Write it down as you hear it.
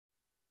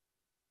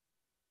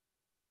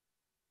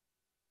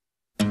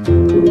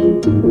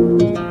Mr.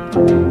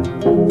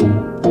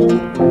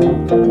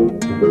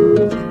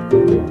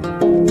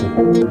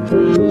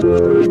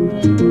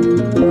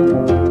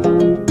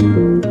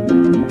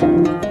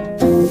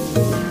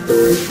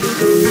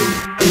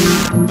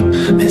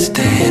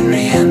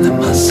 Henry and the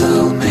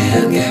muscle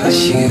man gave her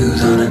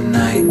shoes on a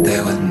night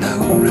there was no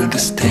room to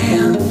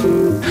stand.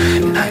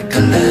 Like a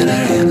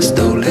letter in a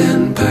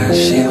stolen purse,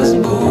 she was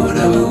bored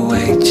of her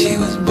weight, she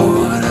was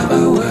bored of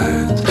her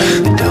words.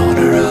 The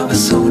daughter of a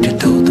soldier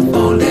told the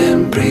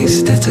fallen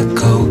priest, it's a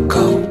cold,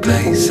 cold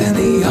place in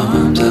the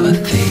arms of a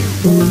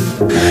thief.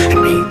 And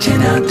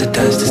reaching out to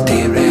touch the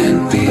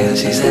steering wheel,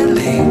 she said,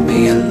 leave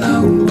me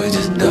alone, but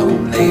just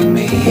don't leave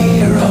me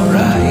here,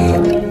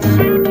 alright?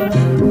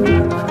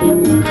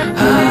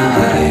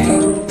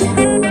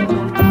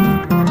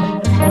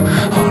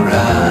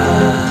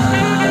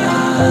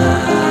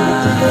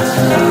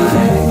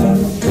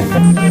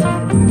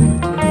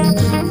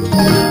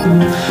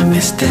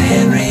 Mr.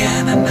 Henry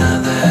and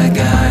another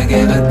guy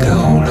gave a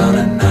gold